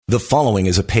The following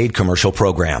is a paid commercial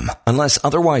program. Unless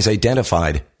otherwise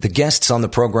identified, the guests on the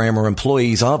program are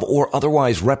employees of or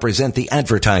otherwise represent the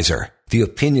advertiser. The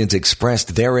opinions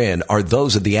expressed therein are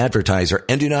those of the advertiser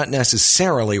and do not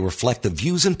necessarily reflect the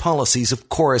views and policies of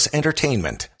Chorus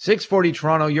Entertainment. 640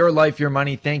 Toronto, your life, your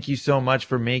money. Thank you so much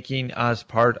for making us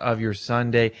part of your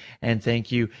Sunday. And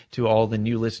thank you to all the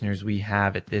new listeners we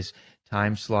have at this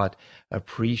time slot.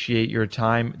 Appreciate your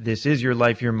time. This is Your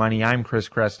Life, Your Money. I'm Chris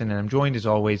Creston, and I'm joined as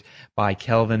always by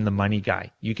Kelvin, the Money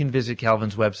Guy. You can visit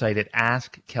Kelvin's website at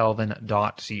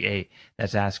askkelvin.ca.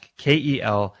 That's ask,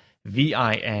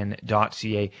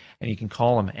 KELVIN.ca. And you can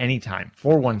call him anytime,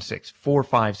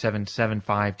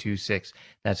 416-457-7526.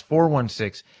 That's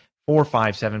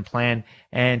 416-457-PLAN.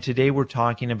 And today we're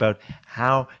talking about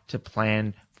how to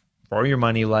plan for your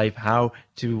money life, how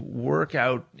to work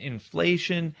out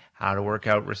inflation, how to work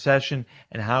out recession,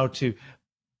 and how to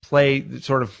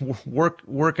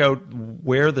work out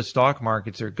where the stock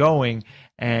markets are going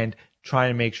and try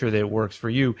to make sure that it works for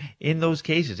you in those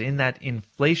cases, in that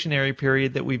inflationary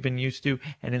period that we've been used to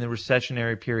and in the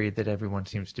recessionary period that everyone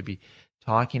seems to be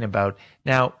talking about.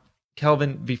 Now,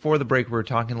 Kelvin, before the break, we were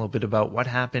talking a little bit about what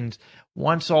happens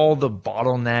once all the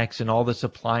bottlenecks and all the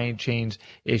supply chains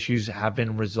issues have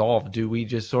been resolved. Do we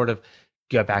just sort of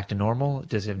get back to normal?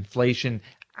 Does inflation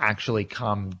actually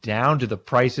come down? Do the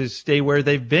prices stay where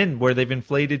they've been, where they've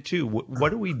inflated to? What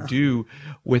do we do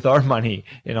with our money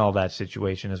in all that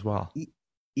situation as well?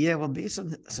 Yeah, well, based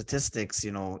on statistics,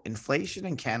 inflation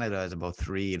in Canada is about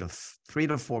 3 to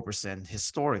 4%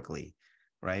 historically,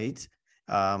 right?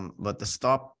 But the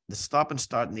stop and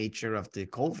start nature of the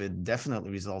COVID definitely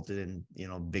resulted in,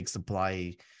 big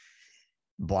supply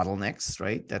bottlenecks,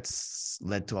 right? That's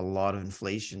led to a lot of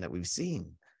inflation that we've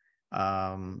seen.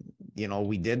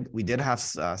 We did have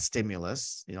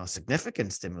stimulus,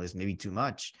 significant stimulus, maybe too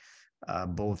much,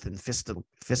 both in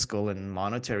fiscal and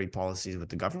monetary policies with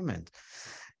the government.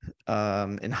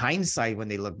 In hindsight, when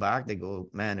they look back, they go,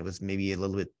 man, it was maybe a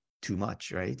little bit too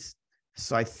much, right?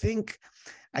 So I think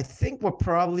we're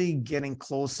probably getting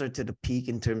closer to the peak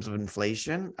in terms of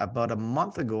inflation. About a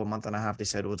month and a half, they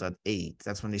said it was at 8.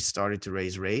 That's when they started to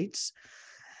raise rates.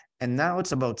 And now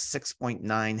it's about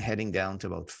 6.9 heading down to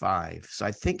about 5. So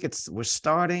I think we're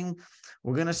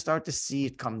going to start to see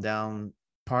it come down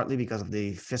partly because of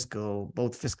the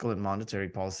both fiscal and monetary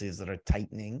policies that are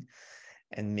tightening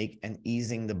and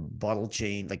easing the bottle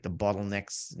chain, like the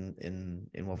bottlenecks in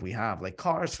what we have, like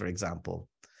cars, for example.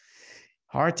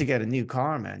 Hard to get a new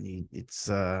car, man. It's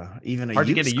even a hard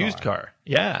to get a used car.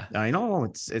 Yeah, I know.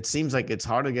 It seems like it's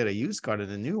hard to get a used car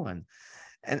than a new one,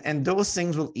 and those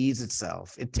things will ease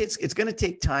itself. It's going to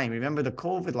take time. Remember, the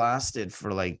COVID lasted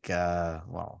for I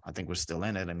think we're still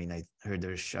in it. I mean, I heard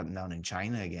they're shutting down in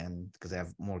China again because they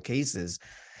have more cases.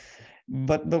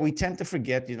 But we tend to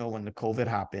forget, when the COVID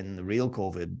happened, the real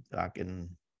COVID back in,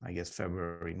 I guess,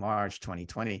 February, March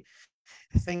 2020.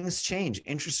 Things change.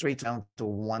 Interest rates down to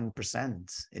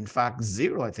 1%. In fact,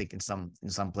 0, I think, in some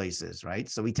places, right?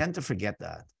 So we tend to forget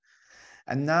that.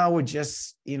 And now we're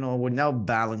just, we're now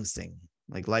balancing.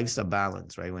 Like life's a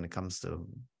balance, right? When it comes to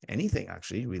anything,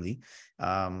 actually, really.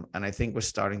 And I think we're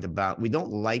starting to balance. We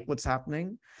don't like what's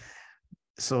happening.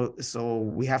 So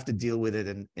we have to deal with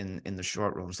it in the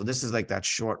short run. So this is like that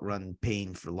short run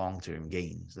pain for long-term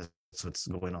gains. That's what's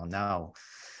going on now.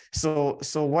 So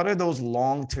what are those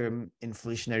long-term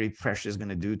inflationary pressures going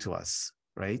to do to us,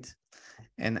 right?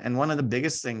 And one of the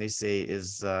biggest thing they say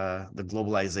is the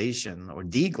globalization or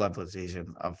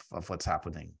deglobalization of what's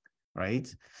happening, right?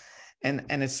 And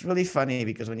it's really funny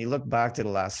because when you look back to the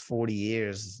last 40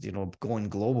 years, going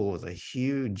global was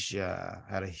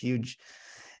had a huge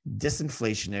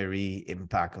disinflationary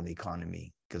impact on the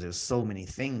economy because there's so many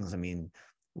things. I mean,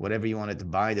 whatever you wanted to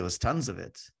buy, there was tons of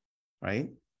it, right?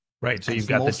 Right. So you've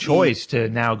got the choice to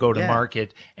now go to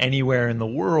market anywhere in the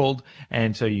world.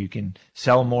 And so you can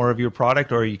sell more of your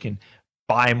product or you can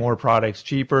buy more products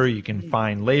cheaper. You can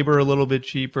find labor a little bit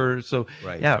cheaper. So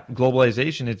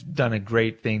globalization, it's done a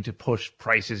great thing to push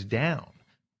prices down.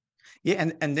 Yeah.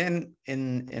 And then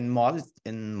in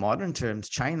modern terms,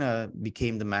 China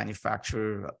became the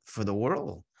manufacturer for the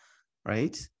world,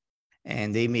 right?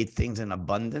 And they made things in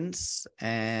abundance,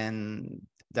 and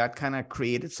that kind of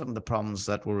created some of the problems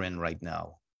that we're in right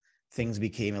now. Things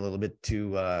became a little bit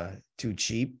too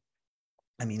cheap.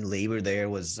 I mean, labor there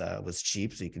was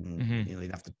cheap, so you can you didn't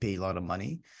have to pay a lot of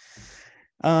money.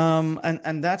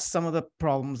 And that's some of the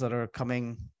problems that are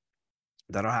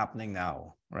happening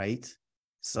now, right?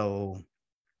 So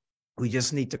we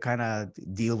just need to kind of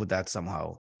deal with that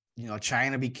somehow.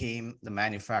 China became the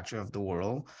manufacturer of the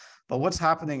world. But what's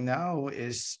happening now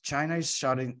is China is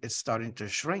starting to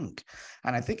shrink.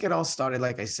 And I think it all started,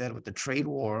 like I said, with the trade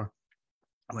war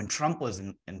when Trump was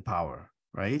in power,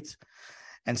 right?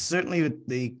 And certainly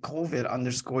the COVID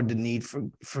underscored the need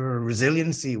for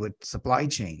resiliency with supply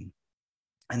chain.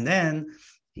 And then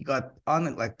he got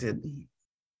unelected.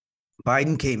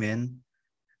 Biden came in.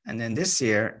 And then this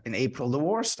year, in April, the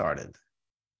war started.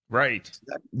 Right.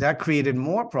 That created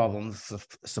more problems of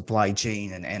supply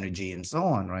chain and energy and so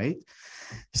on, right?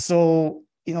 So,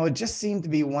 it just seemed to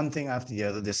be one thing after the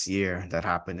other this year that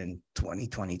happened in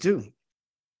 2022.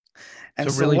 And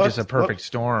so really just a perfect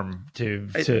storm to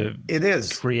it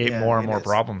is create more and more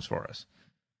problems for us.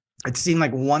 It seemed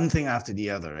like one thing after the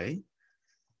other, right?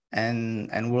 And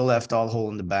we're left all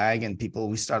holding the bag, and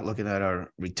we start looking at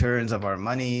our returns of our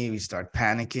money. We start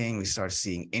panicking. We start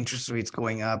seeing interest rates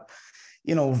going up.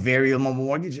 Variable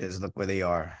mortgages, look where they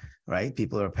are, right?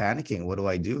 People are panicking. What do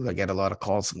I do? I get a lot of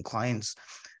calls from clients.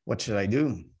 What should I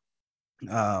do?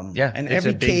 And it's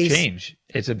a big change.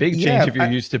 It's a big change if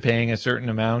you're used to paying a certain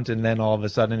amount, and then all of a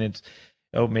sudden it's,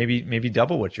 maybe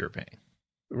double what you're paying.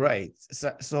 Right.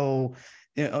 So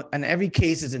and every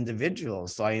case is individual.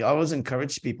 So I always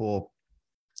encourage people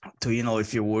to,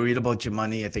 if you're worried about your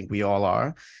money, I think we all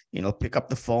are, pick up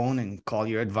the phone and call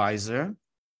your advisor.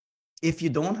 If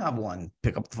you don't have one,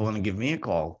 pick up the phone and give me a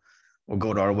call, or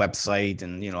go to our website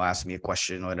and, ask me a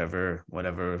question,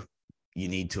 whatever you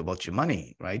need to about your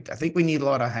money, right? I think we need a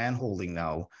lot of hand-holding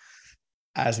now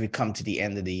as we come to the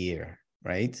end of the year,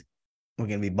 right? We're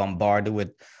going to be bombarded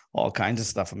with all kinds of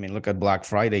stuff. I mean, look at Black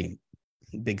Friday,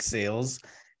 big sales.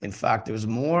 In fact, there was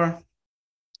more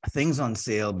things on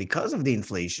sale because of the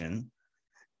inflation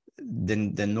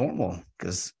than normal,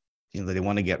 because they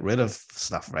want to get rid of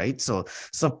stuff, right? So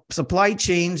supply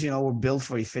chains, were built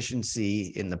for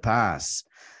efficiency in the past.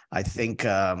 I think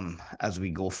as we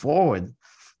go forward,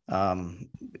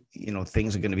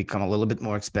 things are going to become a little bit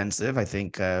more expensive. I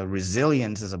think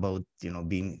resilience is about,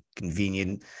 being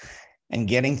convenient and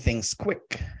getting things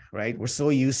quick, right? We're so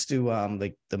used to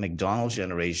like the McDonald's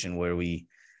generation where we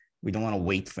don't want to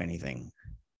wait for anything,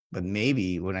 but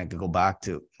maybe we're going to go back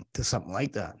to something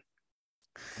like that.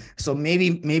 So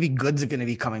maybe goods are going to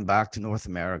be coming back to North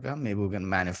America. Maybe we're going to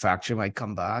manufacture might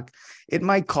come back. It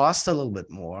might cost a little bit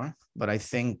more, but I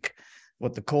think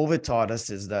what the COVID taught us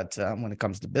is that when it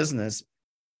comes to business,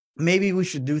 maybe we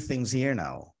should do things here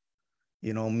now.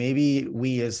 Maybe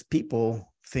we as people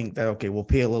think that, okay, we'll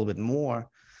pay a little bit more,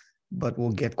 but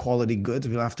we'll get quality goods.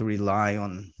 We don't have to rely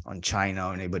on China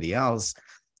or anybody else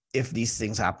if these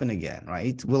things happen again,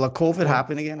 right? Will a COVID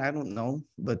happen again? I don't know,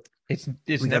 but it's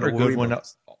never good when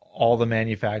all the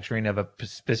manufacturing of a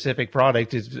specific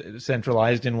product is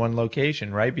centralized in one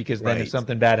location, right? Because then if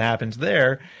something bad happens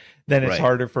there, then it's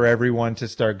harder for everyone to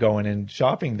start going and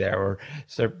shopping there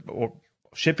or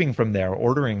shipping from there,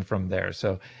 ordering from there.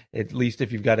 So at least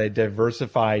if you've got a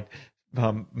diversified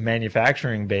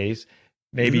manufacturing base,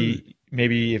 maybe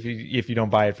if you don't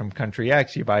buy it from country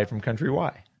X, you buy it from country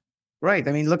Y. Right.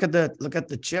 I mean, look at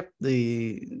the chip,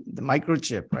 the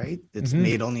microchip, right? It's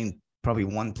made only in probably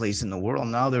one place in the world.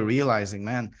 Now they're realizing,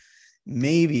 man,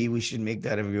 maybe we should make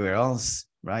that everywhere else,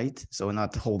 right? So we're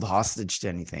not hold hostage to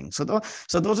anything. So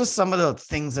those are some of the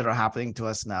things that are happening to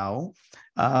us now.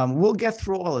 We'll get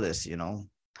through all of this,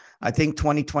 I think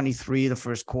 2023, the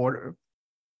first quarter,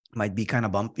 might be kind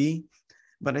of bumpy,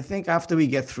 but I think after we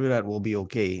get through that, we'll be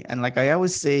okay. And like I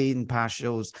always say in past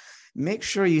shows, make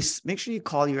sure you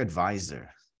call your advisor,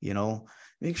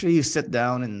 make sure you sit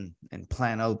down and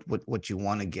plan out what you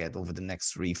want to get over the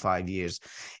next 3-5 years.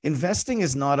 Investing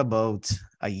is not about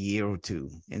a year or two.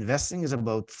 Investing is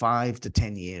about 5 to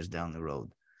 10 years down the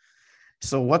road.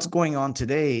 So what's going on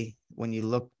today, when you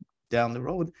look down the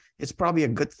road, it's probably a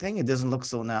good thing. It doesn't look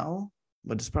so now,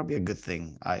 but it's probably a good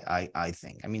thing. I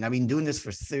think. I mean, I've been doing this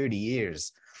for 30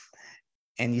 years,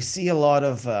 and you see a lot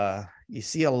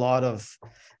of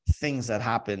things that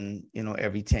happen,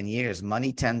 every 10 years.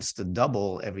 Money tends to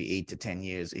double every 8 to 10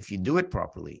 years if you do it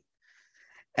properly.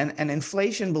 And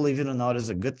inflation, believe it or not, is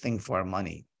a good thing for our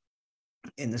money,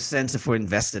 in the sense if we're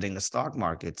invested in the stock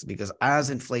markets, because as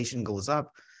inflation goes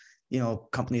up,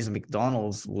 companies like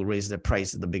McDonald's will raise their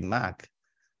price of the Big Mac.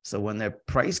 So when their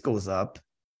price goes up,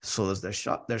 so does their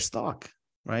stock,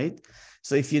 right?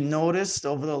 So if people noticed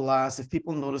over the last,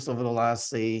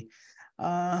 say,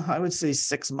 I would say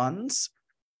 6 months,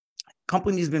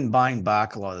 companies been buying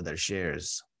back a lot of their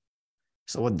shares.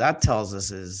 So what that tells us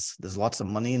is there's lots of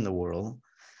money in the world,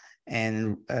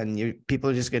 and people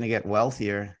are just going to get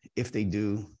wealthier if they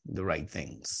do the right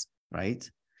things, right?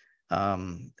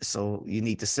 So you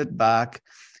need to sit back,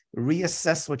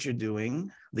 reassess what you're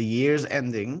doing, the year's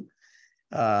ending,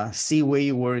 see where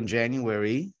you were in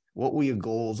January, what were your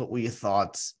goals, what were your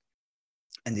thoughts,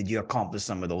 and did you accomplish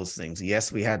some of those things?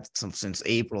 Yes, we had some, since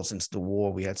April, since the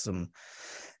war, we had some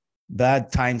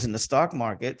bad times in the stock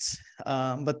markets,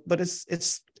 but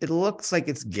it looks like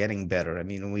it's getting better. I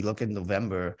mean, when we look at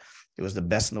November, it was the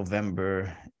best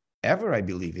November ever, I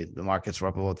believe it. The markets were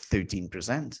up about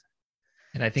 13%.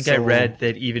 And I think I read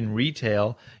that even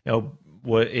retail,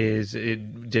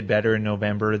 it did better in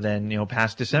November than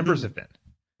past Decembers have been.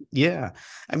 Yeah,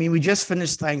 I mean, we just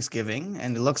finished Thanksgiving,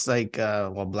 and it looks like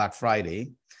Black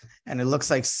Friday, and it looks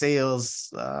like sales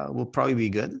will probably be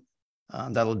good.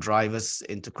 That'll drive us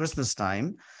into Christmas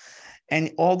time.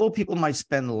 And although people might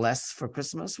spend less for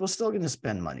Christmas, we're still going to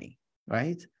spend money,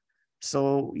 right?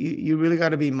 So you really got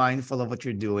to be mindful of what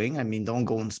you're doing. I mean, don't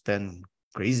go and spend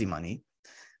crazy money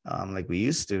like we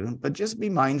used to, but just be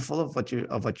mindful of what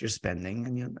you're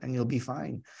spending, and you'll be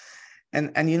fine.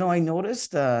 And I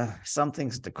noticed some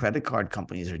things the credit card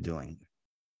companies are doing.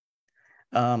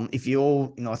 If you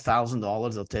owe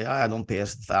 $1,000, they'll tell you, don't pay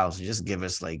us $1,000, just give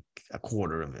us like a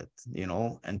quarter of it,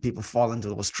 and people fall into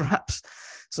those traps.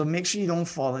 So make sure you don't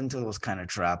fall into those kind of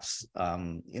traps.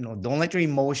 Don't let your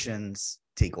emotions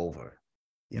take over,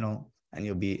 and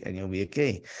you'll be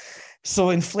okay.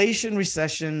 So inflation,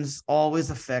 recessions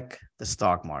always affect the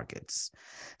stock markets,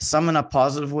 some in a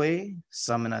positive way,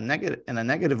 some in a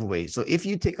negative way. So if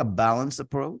you take a balanced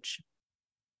approach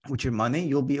with your money,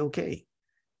 you'll be okay.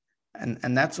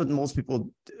 And that's what most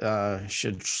people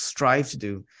should strive to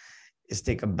do, is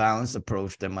take a balanced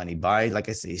approach to their money. Buy, like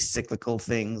I say, cyclical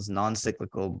things,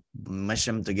 non-cyclical, mesh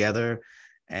them together.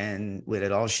 And when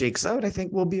it all shakes out, I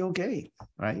think we'll be okay,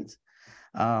 right?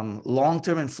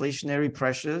 Long-term inflationary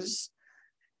pressures.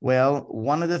 Well,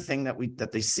 one of the things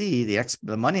that they see,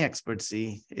 the money experts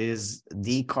see, is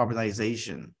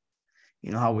decarbonization.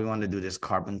 You know how we want to do this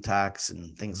carbon tax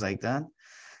and things like that.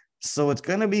 So it's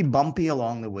going to be bumpy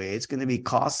along the way. It's going to be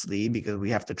costly because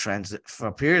we have to transit for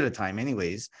a period of time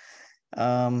anyways,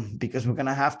 because we're going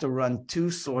to have to run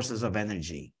two sources of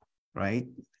energy, right,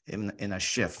 in a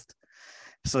shift.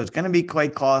 So it's going to be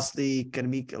quite costly, going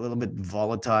to be a little bit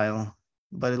volatile,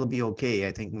 but it'll be okay.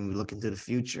 I think when we look into the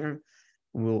future,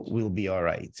 we'll be all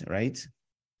right, right?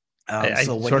 I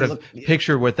sort of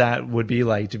picture what that would be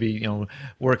like to be,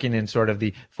 working in sort of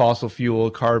the fossil fuel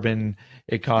carbon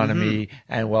economy,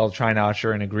 and while trying to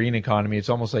usher in a green economy. It's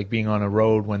almost like being on a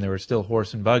road when there were still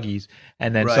horse and buggies,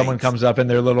 and then someone comes up in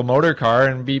their little motor car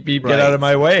and beep, beep, get out of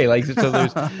my way. Like, so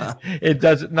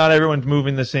not everyone's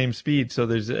moving the same speed. So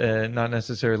there's not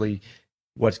necessarily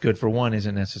what's good for one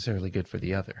isn't necessarily good for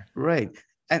the other. Right.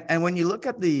 And when you look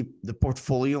at the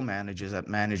portfolio managers that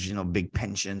manage, big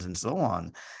pensions and so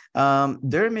on,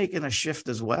 they're making a shift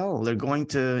as well. They're going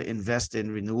to invest in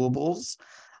renewables,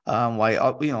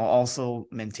 while also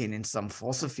maintaining some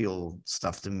fossil fuel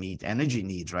stuff to meet energy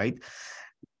needs, right?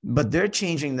 But they're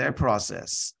changing their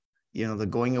process. They're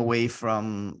going away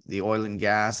from the oil and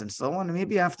gas and so on. And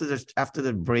maybe after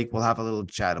the break, we'll have a little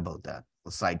chat about that.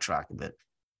 We'll sidetrack a bit.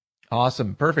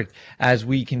 Awesome. Perfect. As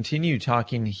we continue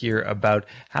talking here about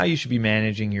how you should be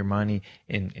managing your money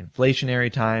in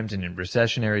inflationary times and in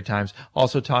recessionary times,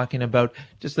 also talking about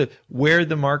just where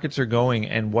the markets are going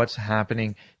and what's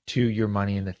happening to your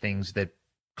money and the things that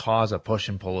cause a push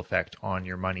and pull effect on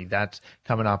your money. That's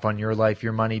coming up on Your Life,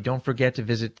 Your Money. Don't forget to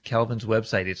visit Kelvin's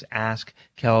website. It's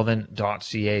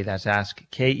askkelvin.ca. That's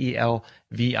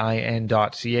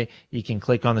askkelvin.ca. You can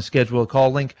click on the schedule a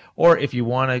call link, or if you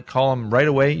want to call him right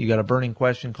away, you got a burning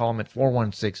question, call him at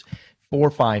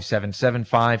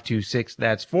 416-457-7526.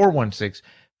 That's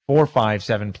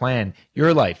 416-457-PLAN.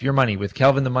 Your Life, Your Money with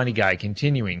Kelvin the Money Guy,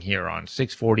 continuing here on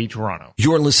 640 Toronto.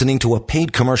 You're listening to a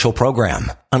paid commercial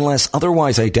program. Unless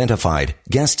otherwise identified,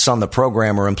 guests on the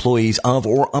program are employees of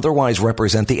or otherwise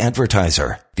represent the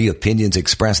advertiser. The opinions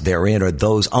expressed therein are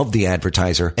those of the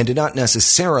advertiser and do not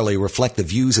necessarily reflect the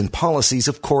views and policies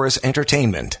of Chorus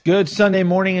Entertainment. Good Sunday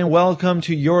morning and welcome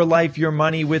to Your Life, Your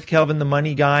Money with Kelvin the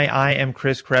Money Guy. I am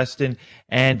Chris Creston,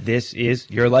 and this is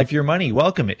Your Life, Your Money.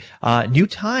 Welcome. New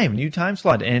time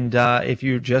slot. And if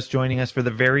you're just joining us for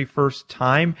the very first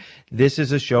time, this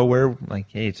is a show where,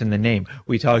 hey, it's in the name.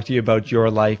 We talk to you about your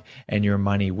life and your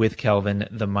money with Kelvin,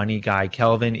 the Money Guy.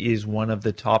 Kelvin is one of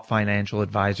the top financial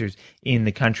advisors in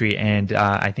the country, and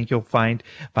I think you'll find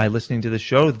by listening to the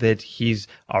show that he's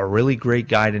a really great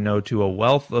guy to know, to a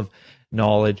wealth of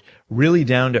knowledge, really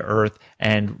down to earth,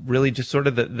 and really just sort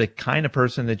of the kind of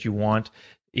person that you want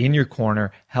in your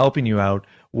corner, helping you out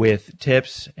with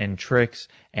tips and tricks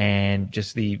and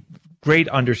just the great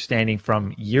understanding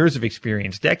from years of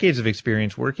experience, decades of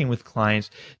experience working with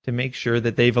clients to make sure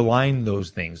that they've aligned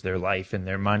those things, their life and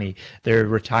their money, their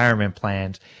retirement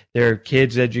plans, their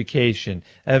kids' education,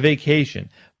 a vacation,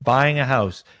 buying a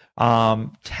house,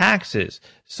 taxes,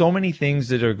 so many things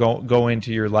that are go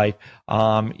into your life.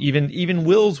 Even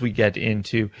wills we get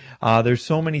into. There's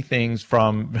so many things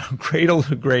from cradle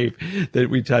to grave that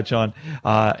we touch on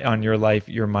your life,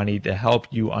 your money, to help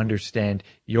you understand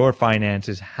your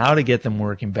finances, how to get them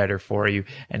working better for you,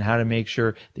 and how to make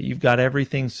sure that you've got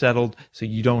everything settled so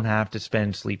you don't have to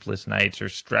spend sleepless nights or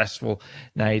stressful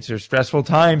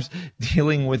times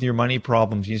dealing with your money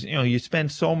problems. You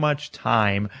spend so much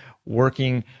time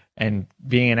working and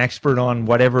being an expert on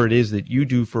whatever it is that you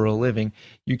do for a living.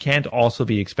 You can't also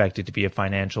be expected to be a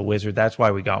financial wizard. That's why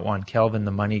we got one, Kelvin,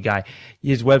 the money guy.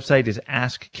 His website is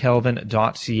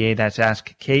askkelvin.ca. That's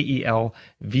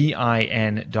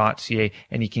askkelvin.ca.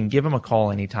 And you can give him a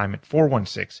call anytime at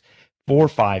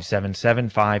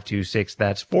 416-457-7526.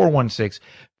 That's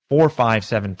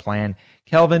 416-457-PLAN.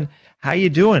 Kelvin, how you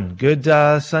doing? Good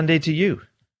Sunday to you.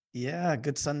 Yeah,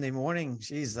 good Sunday morning.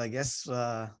 Jeez, I guess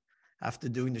after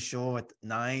doing the show at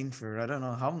 9 for I don't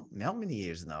know how many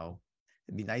years now,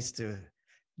 it'd be nice to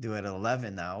do it at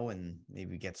 11 now and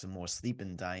maybe get some more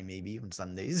sleeping time maybe on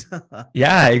Sundays.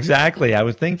 Yeah, exactly. I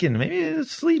was thinking maybe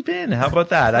sleep in. How about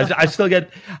that? I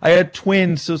had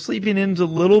twins, so sleeping in's a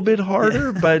little bit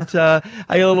harder, but I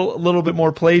got a little bit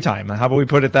more playtime. How about we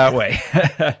put it that way?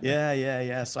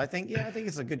 Yeah. So I think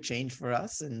it's a good change for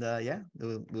us, and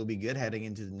we'll be good heading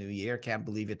into the new year. Can't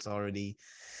believe it's already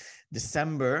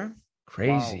December.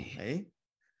 Crazy. Wow, eh?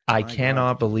 I My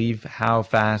cannot God. believe how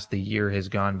fast the year has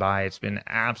gone by. It's been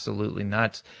absolutely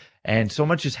nuts. And so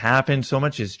much has happened. So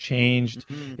much has changed,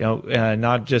 Mhm.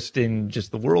 not just in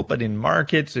just the world, but in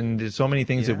markets, and there's so many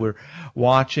things that Yeah. we're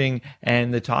watching.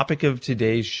 And the topic of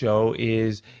today's show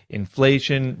is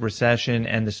inflation, recession,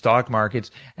 and the stock markets.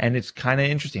 And it's kind of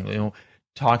interesting,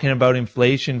 talking about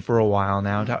inflation for a while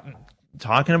now,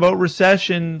 talking about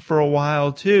recession for a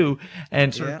while too,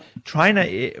 and sort Yeah. of trying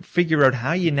to figure out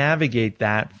how you navigate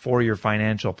that for your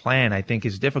financial plan. I think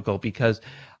is difficult because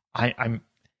I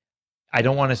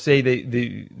don't want to say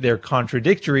they're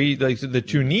contradictory, like the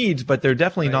two needs, but they're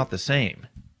definitely Right. not the same.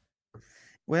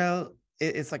 Well,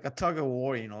 it's like a tug of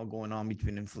war, going on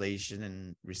between inflation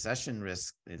and recession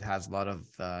risk. It has a lot of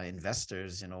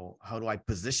investors, how do I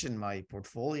position my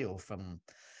portfolio from,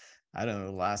 I don't know,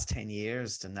 the last 10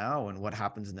 years to now, and what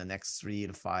happens in the next 3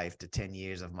 to 5 to 10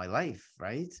 years of my life,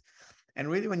 right? And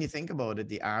really, when you think about it,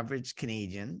 the average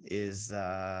Canadian is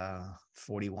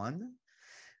 41.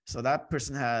 So that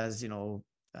person has,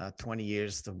 20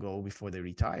 years to go before they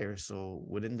retire. So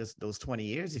within those 20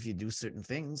 years, if you do certain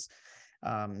things,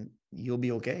 you'll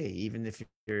be okay. Even if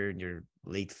you're in your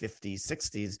late 50s,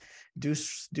 60s, do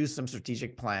some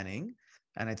strategic planning,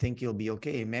 and I think you'll be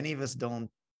okay. Many of us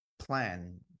don't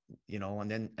plan,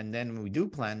 and then when we do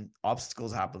plan,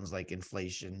 obstacles happens like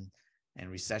inflation and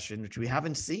recession, which we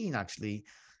haven't seen actually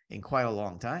in quite a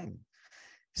long time.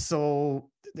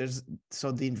 So the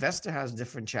investor has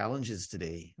different challenges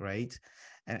today, right?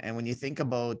 And when you think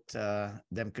about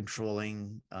them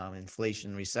controlling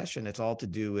inflation, recession, it's all to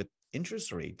do with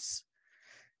interest rates.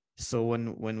 So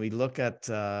when we look at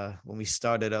when we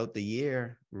started out the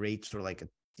year, rates were like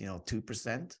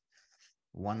 2%,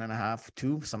 1.5,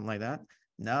 2, something like that.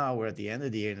 Now we're at the end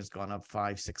of the year and it's gone up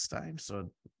 5-6 times. So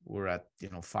we're at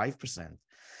 5%.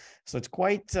 So it's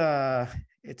quite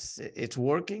it's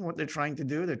working what they're trying to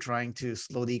do. They're trying to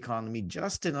slow the economy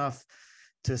just enough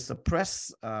to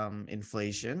suppress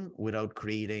inflation without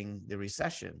creating the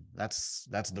recession. That's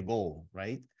the goal,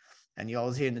 right? And you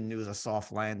always hear in the news a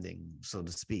soft landing, so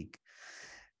to speak.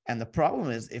 And the problem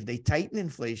is if they tighten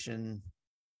inflation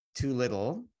too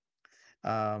little,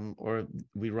 or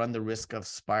we run the risk of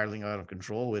spiraling out of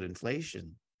control with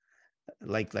inflation,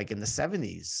 like in the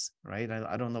 70s, right?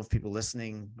 I don't know if people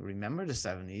listening remember the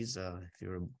 70s.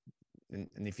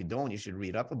 And if you don't, you should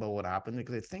read up about what happened,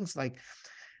 because things like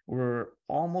we're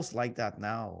almost like that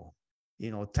now.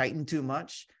 Tighten too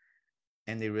much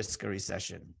and they risk a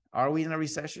recession. Are we in a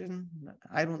recession?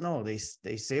 I don't know. They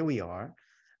say we are,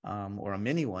 or a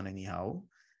mini one anyhow.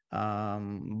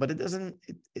 But it doesn't.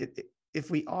 If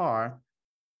we are,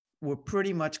 we're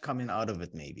pretty much coming out of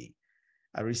it. Maybe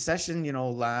a recession,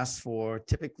 lasts for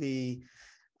typically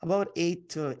about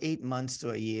 8 months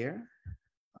to a year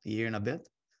and a bit.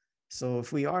 So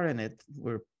if we are in it,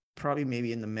 we're probably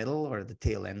maybe in the middle or the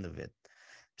tail end of it.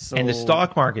 And the So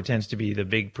stock market tends to be the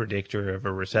big predictor of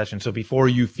a recession. So before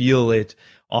you feel it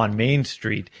on Main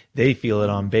Street, they feel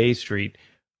it on Bay Street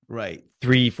right.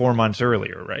 3-4 months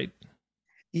earlier, right?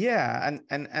 Yeah,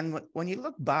 and when you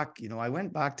look back, I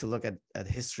went back to look at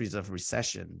histories of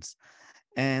recessions,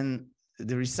 and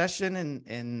the recession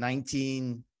in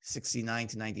 1969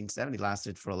 to 1970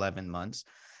 lasted for 11 months.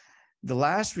 The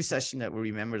last recession that we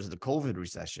remember is the COVID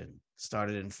recession.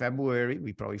 Started in February.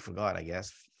 We probably forgot, I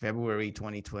guess, February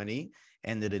 2020,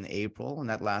 ended in April, and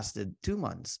that lasted 2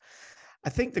 months. I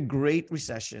think the Great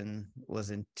Recession was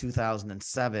in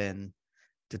 2007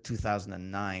 to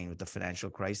 2009 with the financial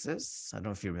crisis. I don't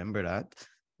know if you remember that,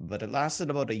 but it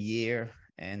lasted about a year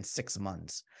and 6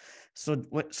 months. So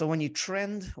when you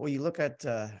trend or you look at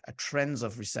trends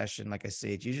of recession, like I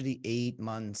say, it's usually 8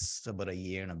 months to about a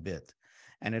year and a bit,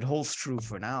 and it holds true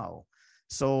for now.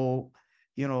 So,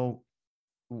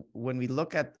 when we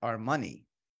look at our money,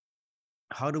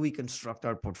 how do we construct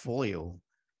our portfolio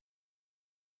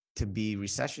to be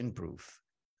recession proof?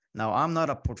 Now, I'm not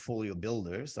a portfolio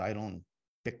builder, so I don't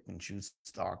pick and choose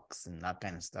stocks and that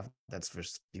kind of stuff. That's for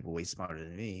people way smarter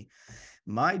than me.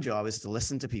 My job is to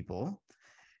listen to people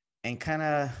and kind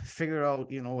of figure out,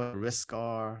 what risks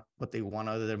are, what they want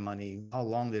out of their money, how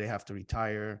long do they have to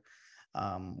retire,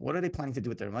 what are they planning to do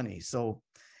with their money. So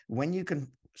when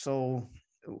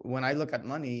I look at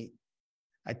money,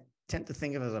 I tend to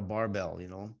think of it as a barbell.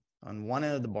 On one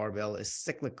end of the barbell is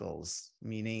cyclicals,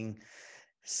 meaning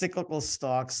cyclical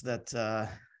stocks that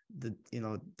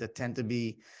tend to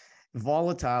be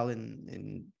volatile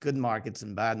in good markets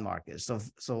and bad markets.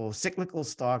 So cyclical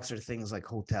stocks are things like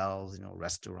hotels,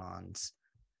 restaurants,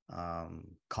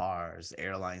 cars,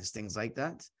 airlines, things like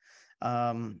that.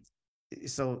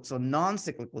 So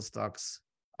non-cyclical stocks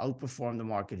outperform the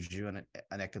market during an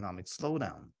economic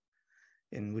slowdown,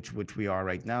 in which we are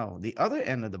right now. The other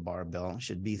end of the barbell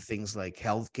should be things like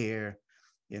healthcare,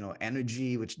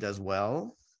 energy, which does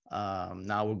well.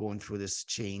 Now we're going through this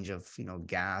change of,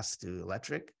 gas to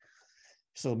electric.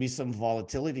 So there'll be some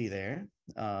volatility there.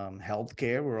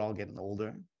 Healthcare, we're all getting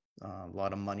older. A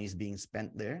lot of money is being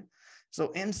spent there.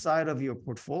 So inside of your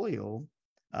portfolio,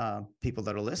 people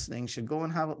that are listening should go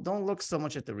and don't look so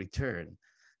much at the return,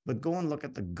 but go and look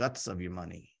at the guts of your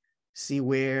money. See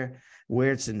where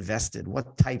it's invested,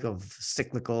 what type of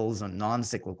cyclicals or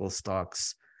non-cyclical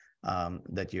stocks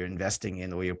that you're investing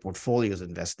in or your portfolio is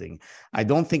investing. I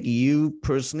don't think you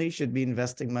personally should be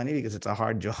investing money because it's a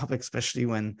hard job, especially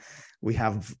when we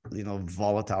have,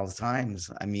 volatile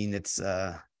times. I mean, it's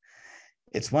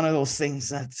one of those things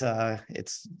that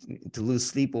it's to lose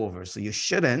sleep over. So you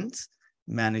shouldn't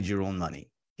manage your own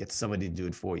money. Get somebody to do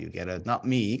it for you. Not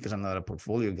me, because I'm not a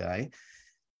portfolio guy,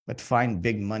 but find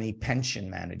big money pension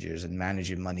managers and manage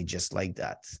your money just like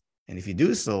that. And if you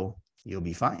do so, you'll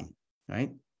be fine,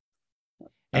 right?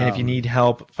 And if you need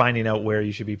help finding out where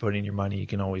you should be putting your money, you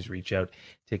can always reach out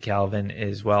to Kelvin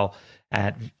as well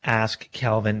at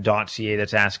askkelvin.ca.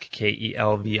 That's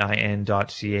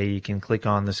askkelvin.ca. You can click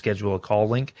on the schedule a call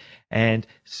link and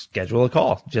schedule a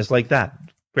call just like that.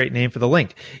 Great name for the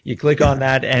link. You click on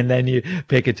that and then you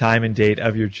pick a time and date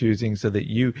of your choosing so that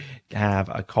you have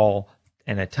a call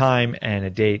and a time and a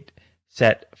date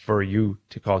set for you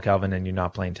to call Kelvin, and you're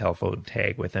not playing telephone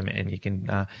tag with him, and you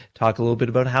can talk a little bit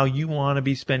about how you want to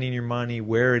be spending your money,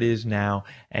 where it is now,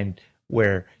 and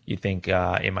where you think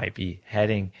it might be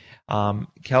heading.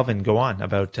 Kelvin, go on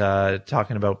about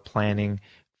talking about planning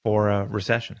for a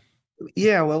recession.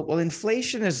 Yeah, well,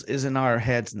 inflation is in our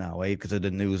heads now, right? Because of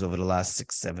the news over the last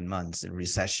 6-7 months, and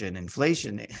recession,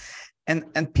 inflation,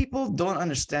 and people don't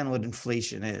understand what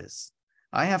inflation is.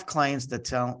 I have clients that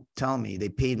tell me they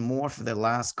paid more for their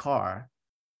last car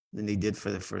than they did for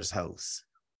their first house.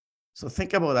 So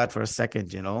think about that for a second.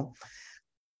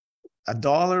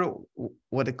 $1,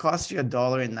 what it cost you $1 in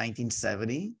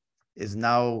 1970 is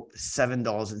now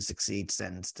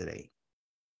 $7.68 today.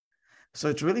 So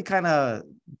it's really kind of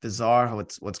bizarre how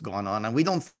what's going on, and we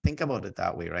don't think about it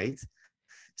that way, right?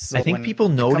 So I think people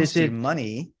notice it.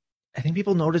 Money. I think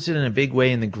people notice it in a big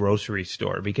way in the grocery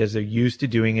store because they're used to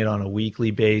doing it on a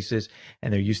weekly basis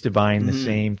and they're used to buying the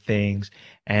same things.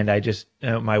 And I just,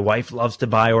 my wife loves to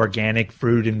buy organic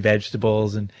fruit and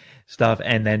vegetables and stuff.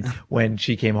 And then when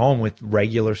she came home with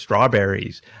regular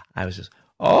strawberries, I was just,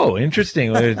 oh,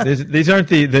 interesting. These aren't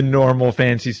the normal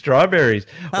fancy strawberries.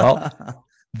 Well,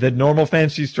 the normal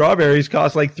fancy strawberries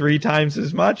cost like 3 times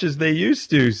as much as they used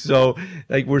to. So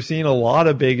like we're seeing a lot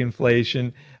of big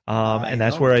inflation. And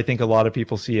that's where I think a lot of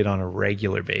people see it on a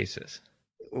regular basis.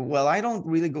 Well, I don't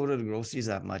really go to the groceries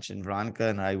that much. And Veronica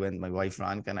and I went, my wife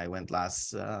Veronica and I went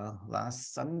last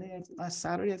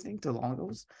Saturday, I think, to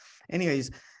Longo's.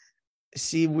 Anyways,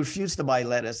 she refused to buy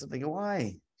lettuce. I'm thinking,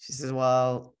 why? She says,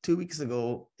 well, 2 weeks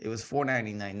ago, it was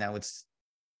 $4.99. Now it's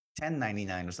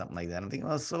 $10.99 or something like that. I'm thinking,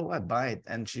 well, so what? Buy it.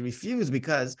 And she refused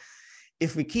because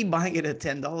if we keep buying it at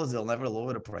 $10, they'll never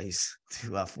lower the price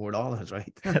to $4,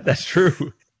 right? That's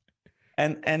true.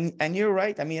 And you're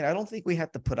right. I mean, I don't think we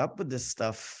had to put up with this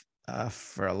stuff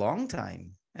for a long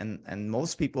time. And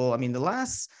most people, I mean,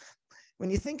 when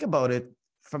you think about it,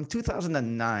 from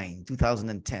 2009,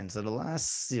 2010, so the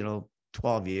last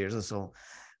 12 years or so,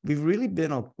 we've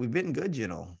been good.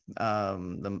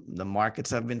 The markets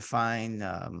have been fine.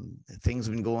 Things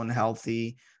have been going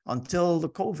healthy until the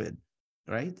COVID,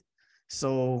 right?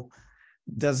 So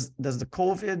does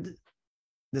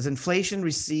inflation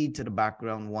recede to the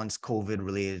background once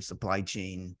COVID-related supply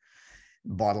chain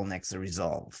bottlenecks are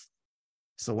resolved?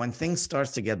 So when things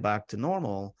starts to get back to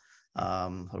normal,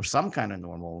 or some kind of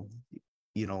normal,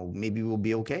 maybe we'll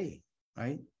be okay,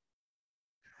 right?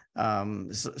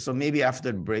 So maybe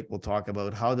after the break, we'll talk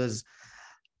about how does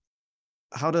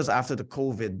after the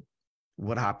COVID,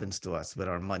 what happens to us with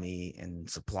our money and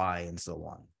supply and so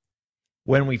on.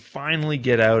 When we finally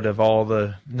get out of all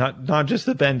the, not just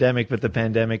the pandemic, but the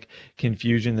pandemic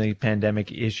confusion, the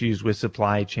pandemic issues with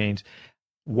supply chains,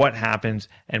 what happens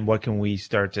and what can we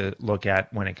start to look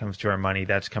at when it comes to our money?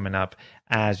 That's coming up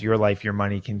as Your Life, Your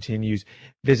Money continues.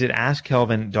 Visit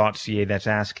askkelvin.ca. That's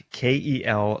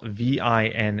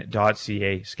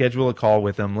askkelvin.ca. Schedule a call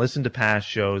with them. Listen to past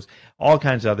shows, all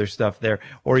kinds of other stuff there.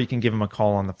 Or you can give them a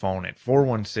call on the phone at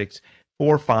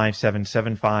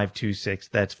 416-457-7526.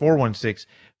 That's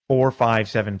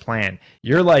 416-457-PLAN.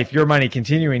 Your Life, Your Money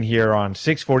continuing here on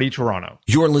 640 Toronto.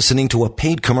 You're listening to a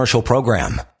paid commercial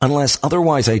program. Unless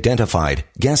otherwise identified,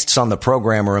 guests on the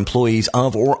program are employees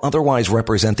of or otherwise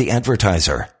represent the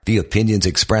advertiser. The opinions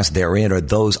expressed therein are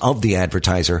those of the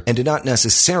advertiser and do not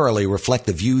necessarily reflect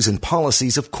the views and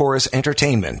policies of Chorus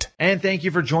Entertainment. And thank you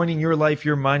for joining Your Life,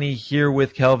 Your Money here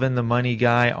with Kelvin, the Money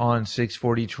Guy on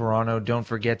 640 Toronto. Don't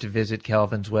forget to visit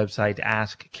Kelvin's website,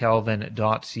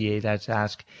 askkelvin.ca. That's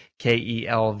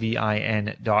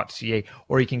askkelvin.ca.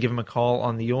 Or you can give him a call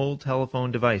on the old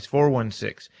telephone device,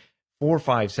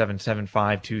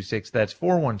 416-457-7526. That's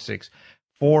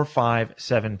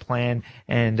 416-457-PLAN.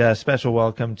 And a special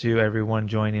welcome to everyone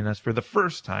joining us for the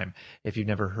first time. If you've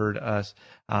never heard us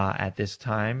at this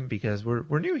time, because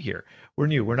we're new here. We're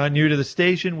new. We're not new to the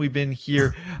station. We've been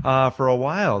here for a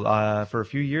while, for a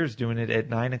few years, doing it at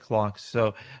 9 o'clock.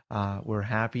 So we're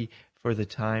happy for the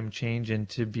time change and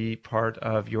to be part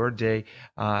of your day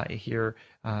here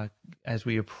as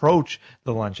we approach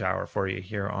the lunch hour for you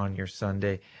here on your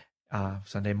Sunday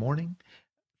morning.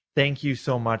 Thank you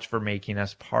so much for making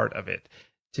us part of it.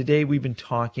 Today, we've been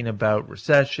talking about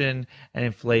recession and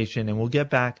inflation, and we'll get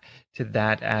back to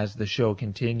that as the show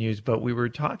continues. But we were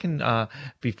talking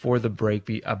before the break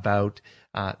about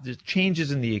the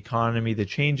changes in the economy, the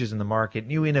changes in the market,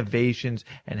 new innovations,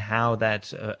 and how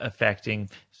that's affecting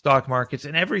stock markets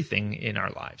and everything in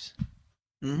our lives.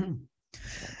 Mm-hmm.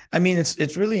 I mean,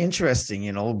 it's really interesting,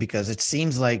 because it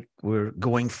seems like we're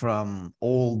going from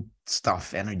old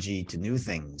stuff, energy, to new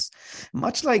things.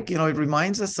 Much like, it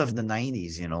reminds us of the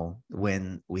 90s,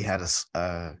 when we had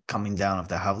a coming down of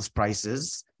the house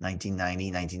prices,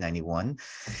 1990, 1991.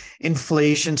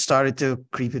 Inflation started to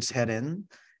creep its head in,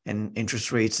 and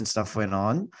interest rates and stuff went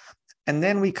on. And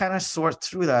then we kind of sort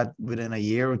through that within a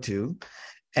year or two.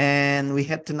 And we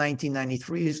hit to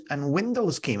 1993, and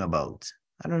Windows came about.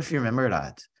 I don't know if you remember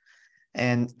that.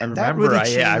 And that really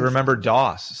changed. I remember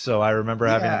DOS. So I remember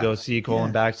having to go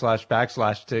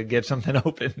 // to get something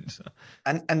open.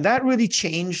 And that really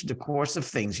changed the course of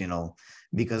things,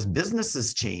 because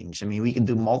businesses changed. I mean, we can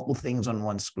do multiple things on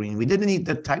one screen. We didn't need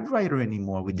the typewriter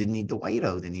anymore. We didn't need the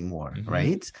whiteout anymore,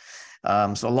 right?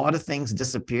 So a lot of things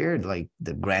disappeared, like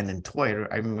the Grand & Toy.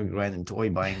 I remember Grand & Toy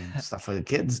buying stuff for the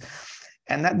kids.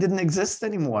 And that didn't exist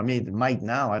anymore. I mean, it might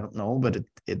now, I don't know, but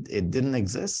it didn't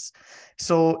exist.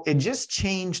 So it just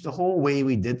changed the whole way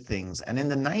we did things. And in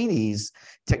the 90s,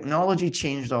 technology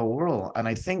changed our world. And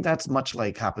I think that's much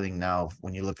like happening now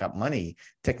when you look up money.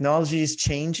 Technology is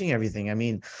changing everything. I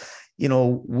mean,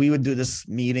 we would do this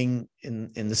meeting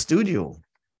in the studio.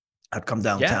 I'd come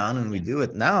downtown and we do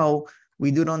it. Now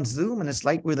we do it on Zoom, and it's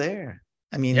like we're there.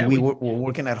 I mean, we're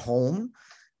working at home.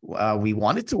 We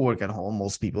wanted to work at home.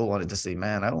 Most people wanted to say,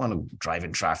 man, I don't want to drive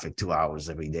in traffic 2 hours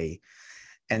every day.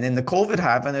 And then the COVID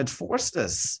happened, it forced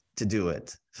us to do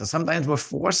it. So sometimes we're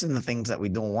forcing the things that we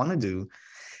don't want to do.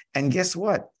 And guess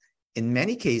what? In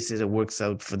many cases, it works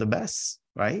out for the best,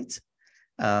 right?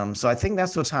 So I think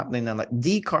that's what's happening now. Like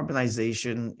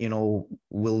decarbonization,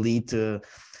 will lead to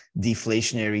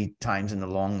deflationary times in the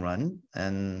long run.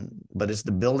 But it's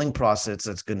the building process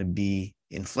that's going to be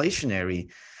inflationary.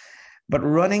 But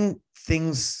running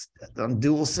things on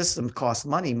dual systems costs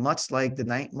money, much like the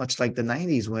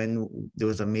 90s when there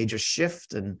was a major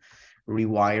shift and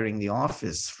rewiring the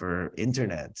office for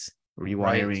internet,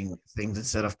 rewiring things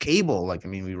instead of cable. Like, I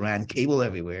mean, we ran cable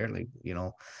everywhere, like,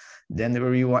 then they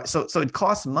were rewire. So it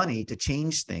costs money to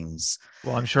change things.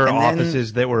 Well, I'm sure And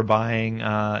offices that were buying,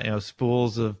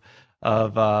 spools of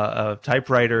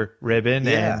typewriter ribbon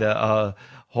and a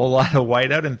whole lot of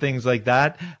whiteout and things like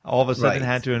that, all of a sudden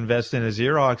had to invest in a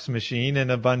Xerox machine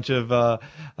and a bunch of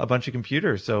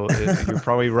computers. So you're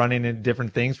probably running in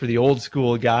different things. For the old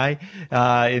school guy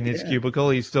in his cubicle,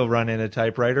 he's still running a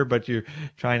typewriter, but you're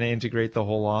trying to integrate the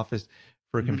whole office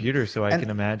for a computer. So I can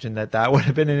imagine that would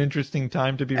have been an interesting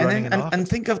time to be running an office. And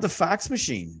think of the fax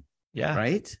machine. Yeah.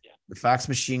 Right? Yeah. The fax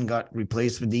machine got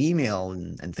replaced with the email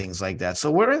and things like that. So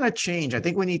we're in a change. I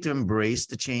think we need to embrace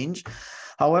the change.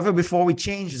 However, before we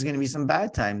change, there's going to be some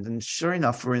bad times. And sure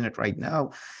enough, we're in it right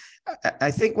now. I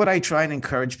think what I try and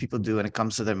encourage people to do when it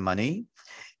comes to their money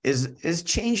is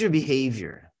change your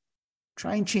behavior.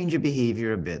 Try and change your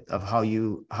behavior a bit of how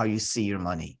you see your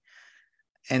money.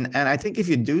 And I think if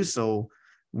you do so,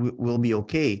 we'll be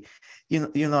okay.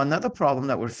 Another problem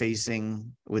that we're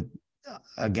facing with,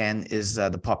 again, is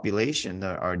the population,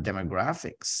 our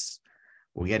demographics.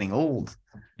 We're getting old,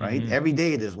 right? Mm-hmm. Every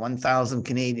day there's 1,000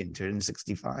 Canadians turning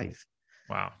 65.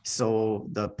 Wow. So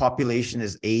the population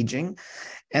is aging.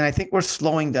 And I think we're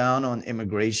slowing down on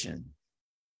immigration.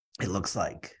 It looks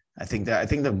like. I think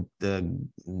the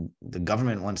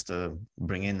government wants to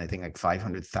bring in, I think, like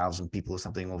 500,000 people or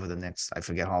something over the next, I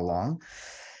forget how long.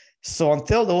 So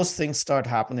until those things start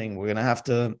happening, we're going to have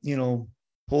to,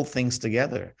 pull things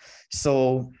together.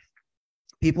 So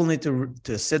people need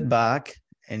to sit back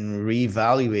and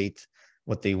reevaluate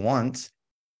what they want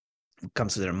when it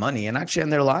comes to their money and actually in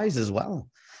their lives as well.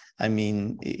 I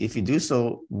mean, if you do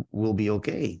so, we'll be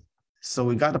okay. So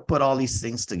we got to put all these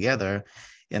things together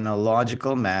in a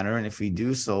logical manner, and if we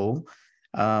do so,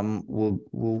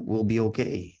 we'll be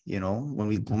okay. When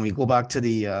we go back to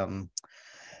the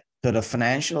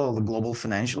global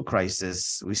financial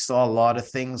crisis, we saw a lot of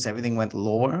things. Everything went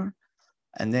lower,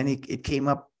 and then it came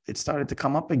up. It started to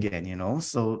come up again.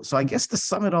 So I guess to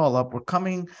sum it all up, we're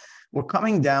coming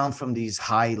down from these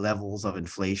high levels of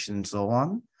inflation and so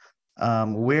on.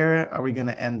 Where are we going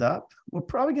to end up? We're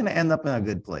probably going to end up in a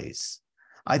good place.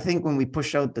 I think when we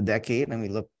push out the decade and we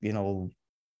look,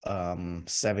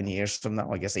 7 years from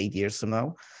now, I guess 8 years from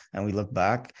now, and we look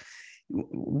back,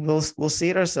 we'll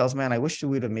say to ourselves, man, I wish we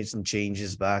would have made some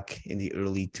changes back in the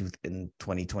in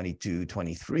 2022,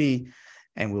 23,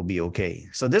 and we'll be okay.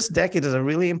 So this decade is a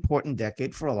really important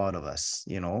decade for a lot of us,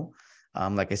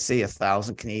 like I say,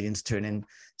 1,000 Canadians turning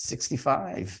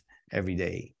 65 every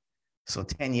day. So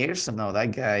 10 years from now,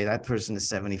 that person is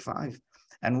 75.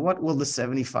 And what will the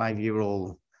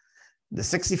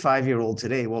 65-year-old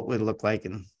today, what would it look like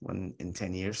in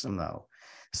 10 years from now?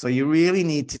 So you really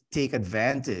need to take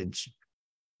advantage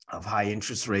of high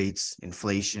interest rates,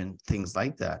 inflation, things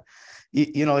like that.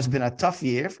 It's been a tough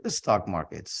year for the stock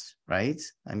markets, right?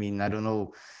 I mean, I don't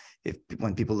know if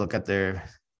when people look at their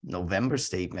November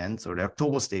statements or their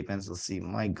October statements, they'll see,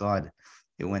 my God,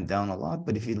 it went down a lot.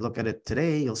 But if you look at it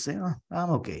today, you'll say, oh, I'm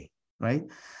okay, right?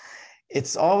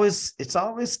 It's always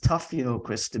tough,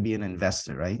 Chris, to be an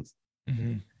investor, right?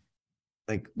 Mm-hmm.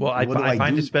 Like, well, I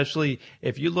find especially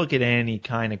if you look at any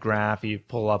kind of graph, you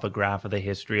pull up a graph of the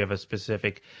history of a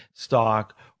specific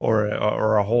stock or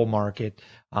a whole market,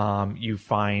 you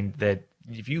find that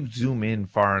if you zoom in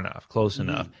far enough, close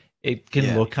enough, it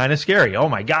can look kind of scary. Oh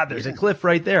my God, there's a cliff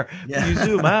right there. Yeah. You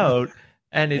zoom out,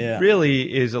 and it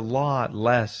really is a lot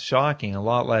less shocking, a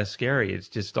lot less scary. It's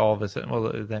just all of a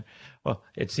sudden,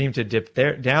 it seemed to dip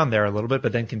down there a little bit,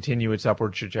 but then continue its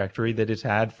upward trajectory that it's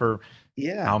had for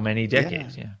how many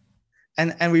decades? Yeah.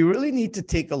 And we really need to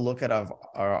take a look at our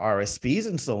RSPs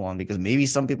and so on, because maybe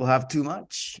some people have too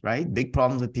much, right? Big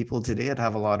problem with people today that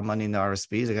have a lot of money in the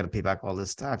RSPs. They got to pay back all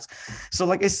this tax. So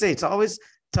like I say, it's always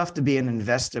tough to be an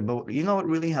investor, but what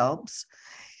really helps?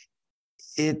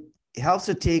 It helps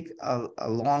to take a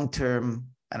long-term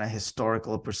and a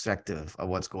historical perspective of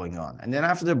what's going on. And then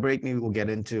after the break, maybe we'll get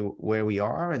into where we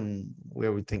are and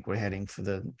where we think we're heading for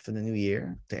the new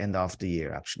year, to end off the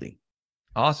year, actually.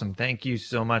 Awesome. Thank you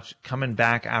so much. Coming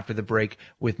back after the break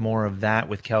with more of that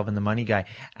with Kelvin, the Money Guy.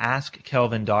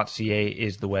 AskKelvin.ca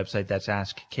is the website. That's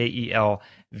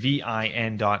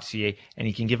AskKelvin.ca. And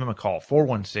you can give him a call,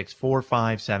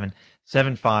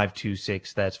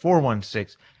 416-457-7526. That's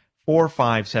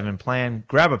 416-457-PLAN.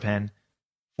 Grab a pen,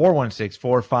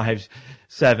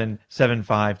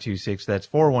 416-457-7526. That's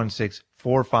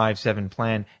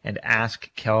 416-457-PLAN, and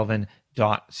AskKelvin.ca.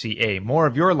 More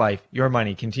of your life, your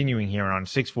money, continuing here on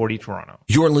 640 Toronto.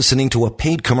 You're listening to a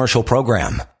paid commercial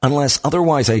program. Unless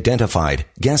otherwise identified,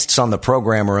 guests on the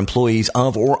program are employees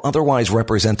of or otherwise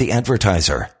represent the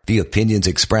advertiser. The opinions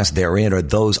expressed therein are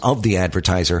those of the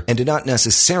advertiser and do not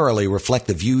necessarily reflect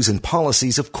the views and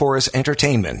policies of Chorus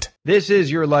Entertainment. This is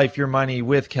Your Life, Your Money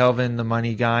with Kelvin, the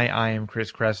Money Guy. I am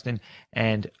Chris Creston,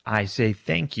 and I say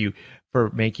thank you for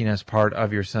making us part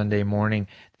of your Sunday morning.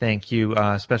 Thank you.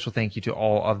 Special thank you to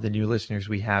all of the new listeners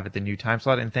we have at the new time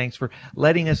slot, and thanks for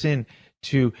letting us in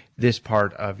to this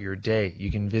part of your day. You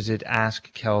can visit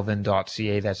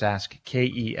askkelvin.ca. That's ask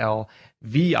KELVIN.ca,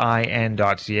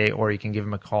 or you can give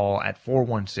him a call at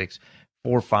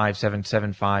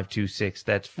 416-457-7526.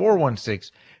 That's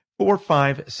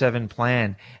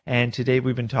 416-457-PLAN. And today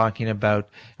we've been talking about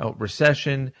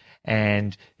recession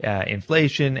and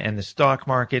inflation and the stock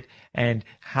market and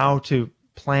how to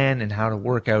plan and how to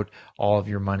work out all of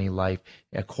your money life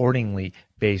accordingly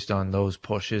based on those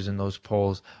pushes and those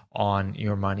pulls on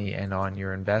your money and on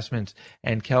your investments.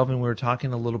 And Kelvin, we were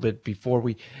talking a little bit before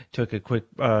we took a quick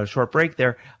short break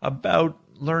there about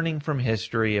learning from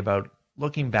history, about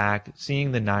looking back,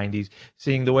 seeing the 90s,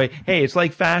 seeing the way, hey, it's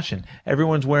like fashion.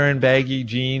 Everyone's wearing baggy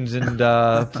jeans and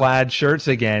plaid shirts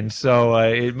again. So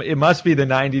it must be the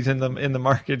 90s in the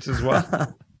markets as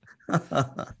well.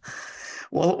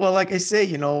 Well, like I say,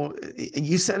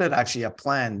 you said it actually, a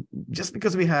plan. Just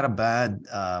because we had a bad,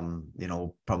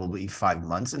 probably 5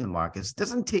 months in the markets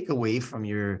doesn't take away from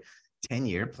your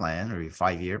 10-year plan or your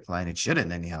 5-year plan. It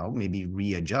shouldn't anyhow, maybe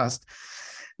readjust.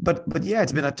 But yeah,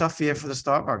 it's been a tough year for the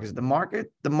stock markets. The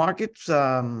market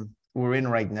we're in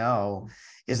right now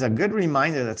is a good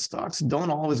reminder that stocks don't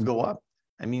always go up.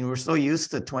 I mean, we're so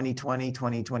used to 2020,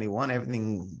 2021,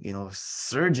 everything,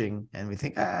 surging, and we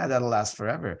think, that'll last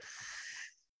forever.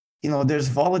 There's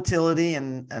volatility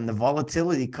and the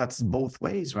volatility cuts both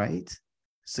ways, right?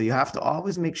 So you have to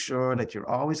always make sure that you're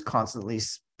always constantly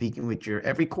speaking with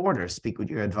every quarter, speak with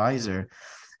your advisor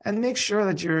and make sure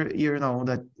that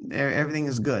that everything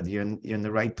is good. You're in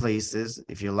the right places.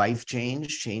 If your life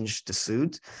change to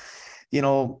suit.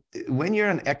 When you're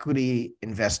an equity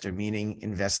investor, meaning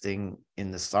investing in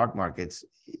the stock markets,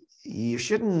 you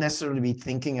shouldn't necessarily be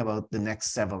thinking about the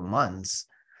next 7 months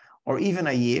or even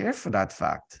a year for that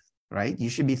fact. Right? You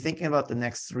should be thinking about the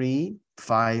next 3,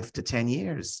 5 to 10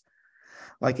 years.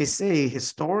 Like I say,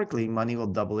 historically, money will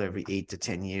double every 8 to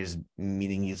 10 years,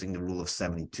 meaning using the rule of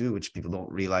 72, which people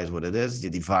don't realize what it is. You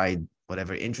divide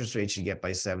whatever interest rates you get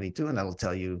by 72, and that'll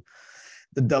tell you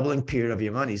the doubling period of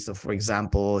your money. So for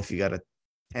example, if you got a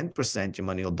 10%, your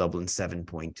money will double in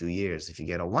 7.2 years. If you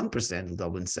get a 1%, it'll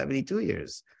double in 72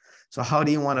 years. So what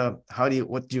do you want to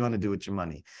do with your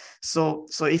money? So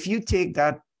if you take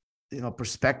that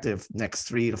perspective next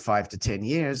 3 to 5 to 10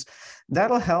 years,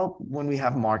 that'll help when we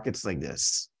have markets like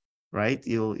this, right?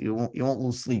 You won't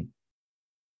lose sleep.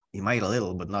 You might a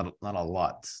little, but not a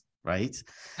lot, right?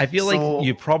 I feel like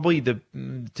you probably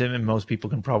and most people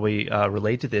can probably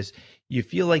relate to this. You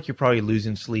feel like you're probably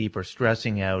losing sleep or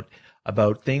stressing out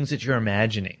about things that you're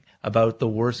imagining, about the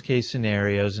worst case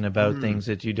scenarios and about things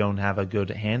that you don't have a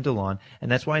good handle on.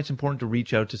 And that's why it's important to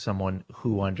reach out to someone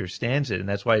who understands it. And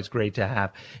that's why it's great to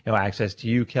have, access to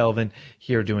you, Kelvin,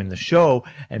 here doing the show.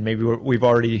 And maybe we've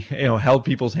already, held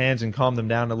people's hands and calmed them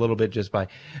down a little bit just by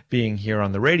being here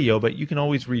on the radio. But you can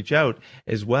always reach out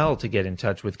as well to get in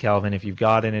touch with Kelvin if you've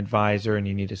got an advisor and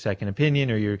you need a second opinion,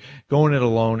 or you're going it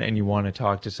alone and you want to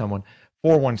talk to someone.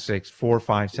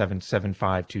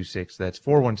 416-457-7526. That's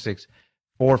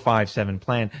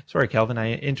 416-457-PLAN. Sorry, Kelvin,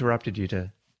 I interrupted you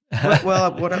to jump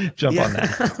on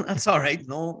that. That's all right.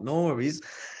 No worries.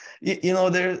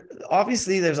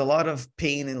 There's a lot of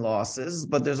pain and losses,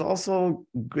 but there's also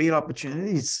great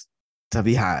opportunities to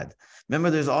be had.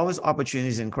 Remember, there's always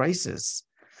opportunities in crisis.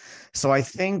 So I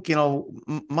think,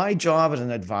 my job as an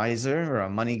advisor or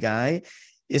a money guy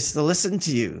is to listen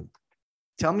to you.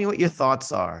 Tell me what your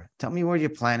thoughts are. Tell me what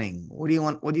you're planning. What do you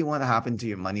want to happen to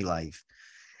your money life?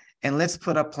 And let's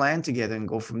put a plan together and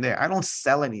go from there. I don't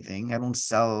sell anything. I don't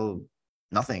sell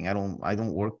nothing. I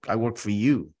work for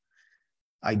you.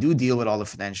 I do deal with all the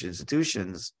financial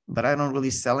institutions, but I don't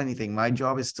really sell anything. My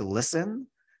job is to listen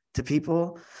to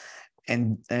people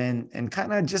and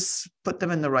kind of just put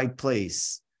them in the right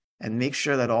place and make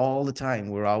sure that all the time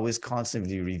we're always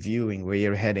constantly reviewing where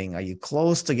you're heading. Are you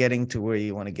close to getting to where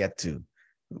you want to get to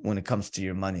when it comes to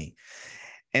your money?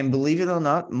 And believe it or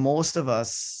not, most of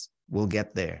us will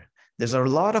get there. There's a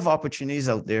lot of opportunities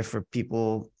out there for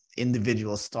people,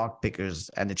 individual stock pickers,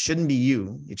 and it shouldn't be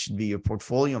you. It should be your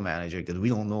portfolio manager, because we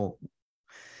don't know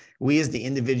we as the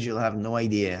individual have no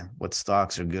idea what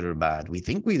stocks are good or bad. We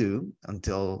think we do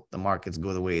until the markets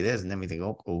go the way it is. And then we think,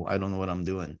 oh, I don't know what I'm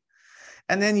doing.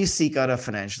 And then you seek out a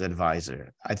financial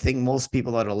advisor. I think most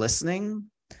people that are listening,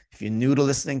 if you're new to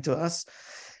listening to us,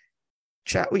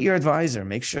 chat with your advisor.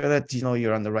 Make sure that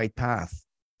you're on the right path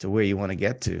to where you want to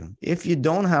get to. If you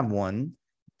don't have one,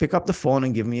 pick up the phone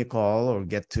and give me a call, or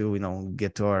get to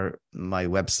my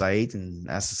website and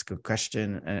ask us a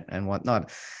question and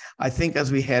whatnot. I think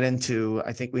as we head into,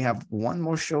 I think we have one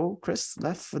more show, Chris,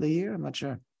 left for the year. I'm not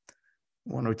sure,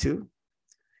 one or two.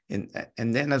 And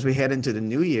then as we head into the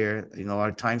new year,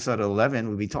 our time slot at 11,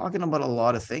 we'll be talking about a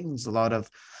lot of things, a lot of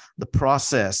the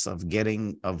process of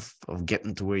getting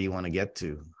to where you want to get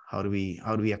to. How do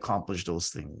we accomplish those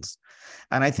things?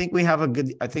 And I think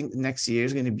I think next year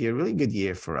is going to be a really good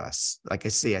year for us. Like I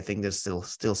say, I think there's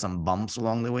still some bumps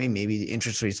along the way. Maybe the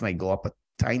interest rates might go up a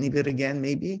tiny bit again,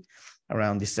 maybe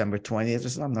around December 20th or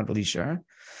something. I'm not really sure.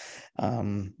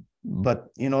 But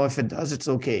if it does, it's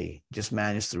okay. Just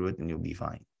manage through it and you'll be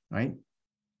fine. Right.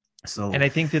 So, and I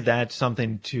think that's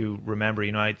something to remember.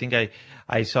 I think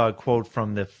I saw a quote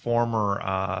from the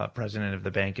former president of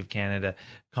the Bank of Canada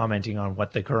commenting on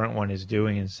what the current one is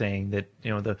doing, and saying that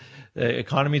the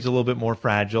economy is a little bit more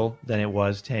fragile than it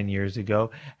was 10 years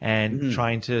ago, and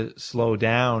trying to slow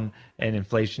down an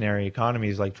inflationary economy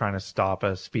is like trying to stop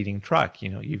a speeding truck.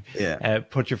 You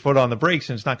put your foot on the brakes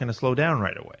and it's not going to slow down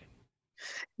right away.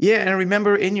 Yeah, and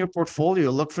remember, in your portfolio,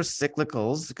 look for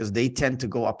cyclicals, because they tend to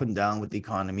go up and down with the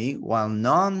economy, while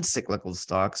non-cyclical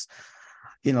stocks,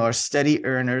 are steady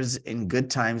earners in good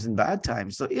times and bad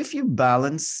times. So if you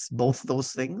balance both of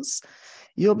those things,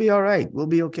 you'll be all right. We'll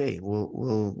be okay.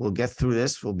 We'll get through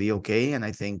this. We'll be okay. And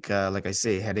I think, like I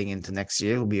say, heading into next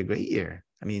year will be a great year.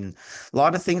 I mean, a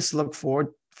lot of things to look forward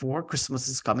for. Christmas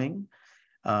is coming.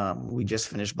 We just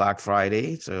finished Black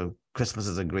Friday, so Christmas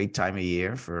is a great time of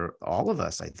year for all of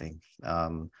us, I think.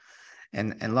 And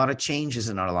a lot of changes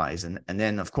in our lives. And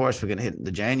then, of course, we're going to hit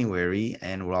the January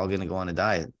and we're all going to go on a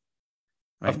diet.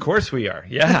 Right? Of course we are.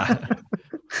 Yeah.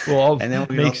 We'll all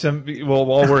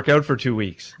we'll all work out for 2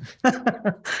 weeks.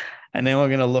 And then we're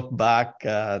going to look back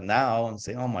now and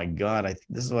say, oh my God,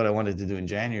 this is what I wanted to do in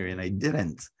January and I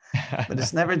didn't. But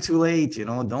it's never too late,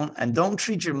 don't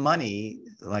treat your money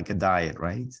like a diet,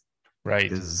 right? Right.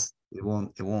 Because it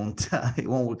won't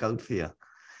work out for you.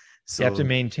 So you have to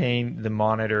maintain the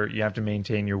monitor. You have to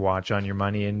maintain your watch on your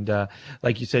money. And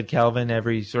like you said, Kelvin,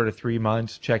 every sort of 3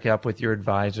 months, check up with your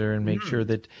advisor and make sure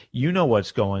that you know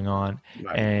what's going on,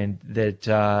 right, and that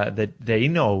they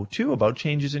know too about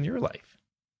changes in your life.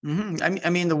 Mm-hmm. I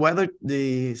mean,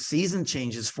 the season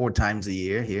changes 4 times a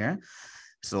year here.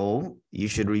 So you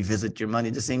should revisit your money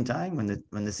at the same time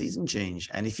when the season change.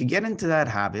 And if you get into that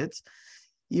habit,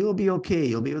 you'll be okay.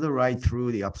 You'll be able to ride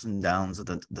through the ups and downs of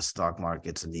the stock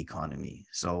markets and the economy.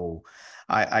 So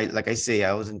I like I say, I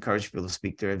always encourage people to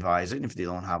speak to their advisor. And if they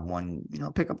don't have one,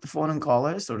 pick up the phone and call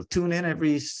us, or tune in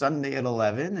every Sunday at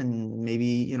 11 and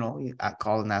maybe,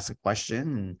 call and ask a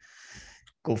question and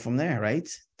go from there. Right.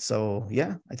 So,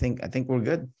 yeah, I think we're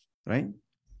good. Right.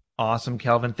 Awesome,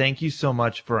 Kelvin. Thank you so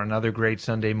much for another great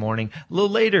Sunday morning. A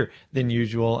little later than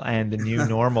usual, and the new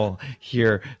normal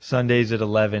here. Sundays at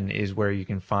 11 is where you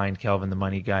can find Kelvin the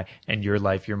Money Guy and Your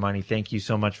Life, Your Money. Thank you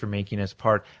so much for making us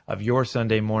part of your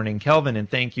Sunday morning, Kelvin, and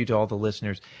thank you to all the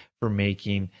listeners for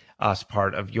making us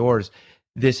part of yours.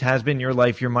 This has been Your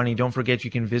Life, Your Money. Don't forget you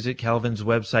can visit Kelvin's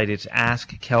website. It's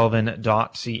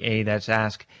askkelvin.ca. That's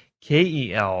ask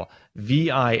KELVIN.ca,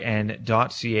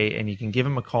 and you can give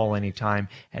him a call anytime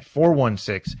at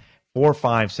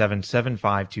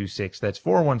 416-457-7526. That's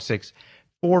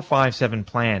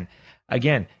 416-457-PLAN.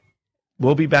 Again,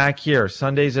 we'll be back here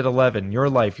Sundays at 11. Your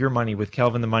Life, Your Money with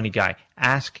Kelvin the Money Guy.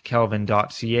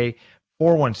 AskKelvin.ca,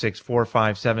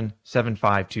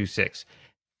 416-457-7526.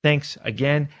 Thanks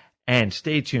again, and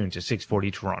stay tuned to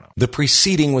 640 Toronto. The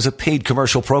preceding was a paid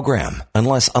commercial program.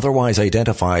 Unless otherwise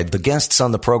identified, the guests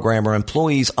on the program are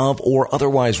employees of or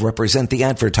otherwise represent the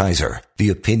advertiser. The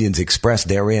opinions expressed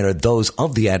therein are those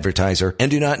of the advertiser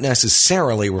and do not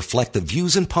necessarily reflect the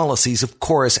views and policies of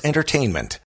Chorus Entertainment.